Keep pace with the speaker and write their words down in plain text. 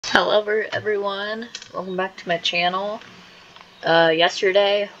Hello everyone, welcome back to my channel.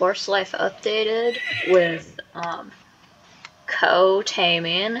 Yesterday, Horse Life updated with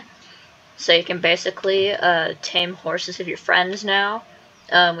co-taming, so you can basically tame horses of your friends now.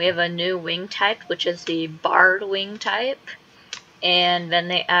 We have a new wing type, which is the barred wing type, and then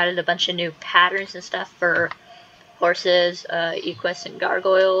they added a bunch of new patterns and stuff for horses, equus and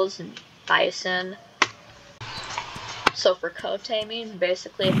gargoyles and bison. So for co-taming,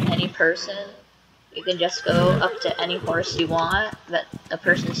 basically if any person, you can just go up to any horse you want that a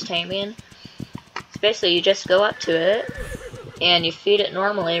person's taming. So basically you just go up to it and you feed it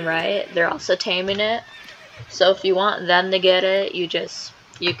normally, right? They're also taming it. So if you want them to get it, you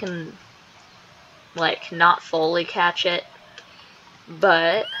can like not fully catch it.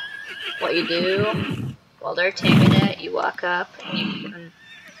 But what you do while they're taming it, you walk up and you can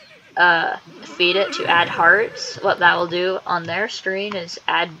feed it to add hearts. What that will do on their screen is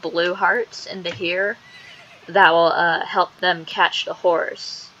add blue hearts into here. That will help them catch the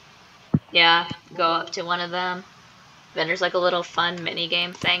horse. Yeah, go up to one of them. Then there's like a little fun mini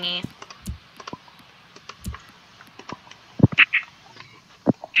game thingy.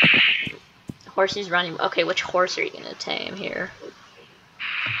 Horse is running. Okay, which horse are you gonna tame here?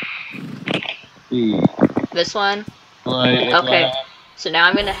 This one? Right. Okay. So now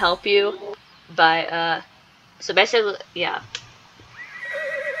I'm gonna help you by so basically, yeah.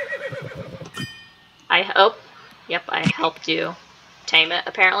 Yep, I helped you tame it.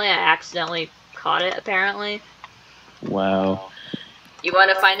 Apparently I accidentally caught it, apparently. Wow. You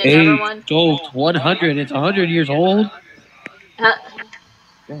wanna find another one? Gold 100, it's 100 years old?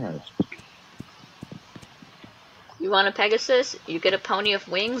 God. You want a Pegasus? You get a pony of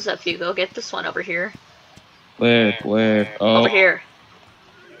wings if you go get this one over here. Where? Oh. Over here.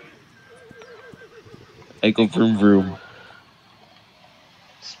 I go vroom vroom.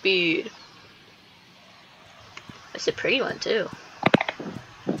 Speed. It's a pretty one too.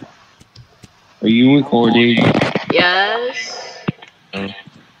 Are you recording? Yes. Oh.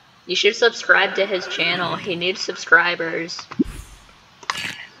 You should subscribe to his channel. He needs subscribers.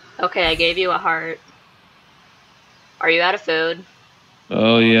 Okay, I gave you a heart. Are you out of food?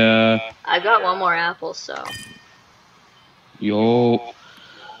 Oh yeah. I got one more apple, so. Yo.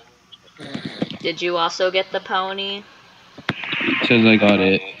 Did you also get the pony? It says I got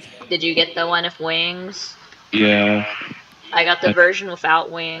it. Did you get the one with wings? Yeah. I got the version without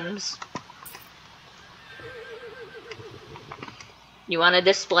wings. You want to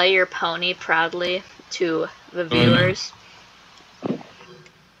display your pony proudly to the viewers?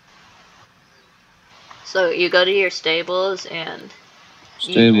 So you go to your stables and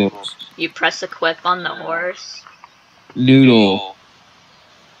you press equip on the horse. Noodle.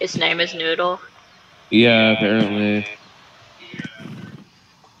 His name is Noodle? Yeah, apparently.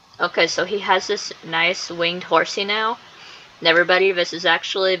 Okay, so he has this nice winged horsey now. And everybody, this is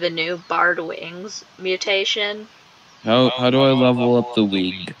actually the new barred wings mutation. How do I level up the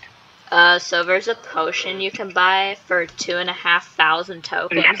wing? So there's a potion you can buy for 2,500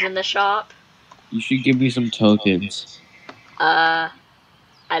 tokens in the shop. You should give me some tokens. I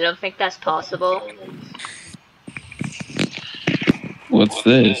don't think that's possible. What's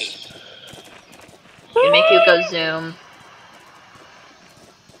this? They make you go zoom.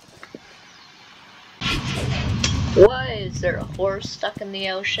 Why is there a horse stuck in the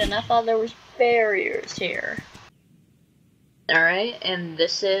ocean? I thought there was barriers here. Alright, and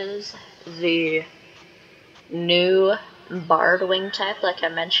this is the new barred wing type like I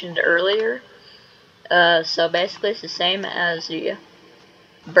mentioned earlier. So basically it's the same as the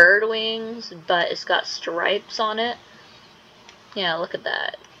bird wings, but it's got stripes on it. Yeah, look at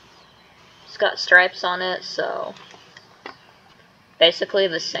that. It's got stripes on it, so basically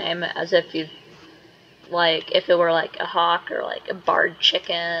the same as if you if it were like a hawk or like a barred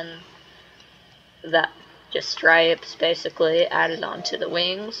chicken. That just stripes basically added onto the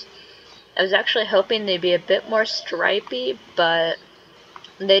wings. I was actually hoping they'd be a bit more stripy, but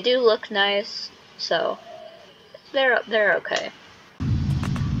they do look nice, so they're okay.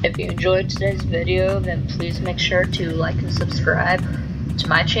 If you enjoyed today's video, then please make sure to like and subscribe to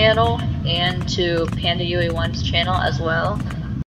my channel and to Panda UE1's channel as well.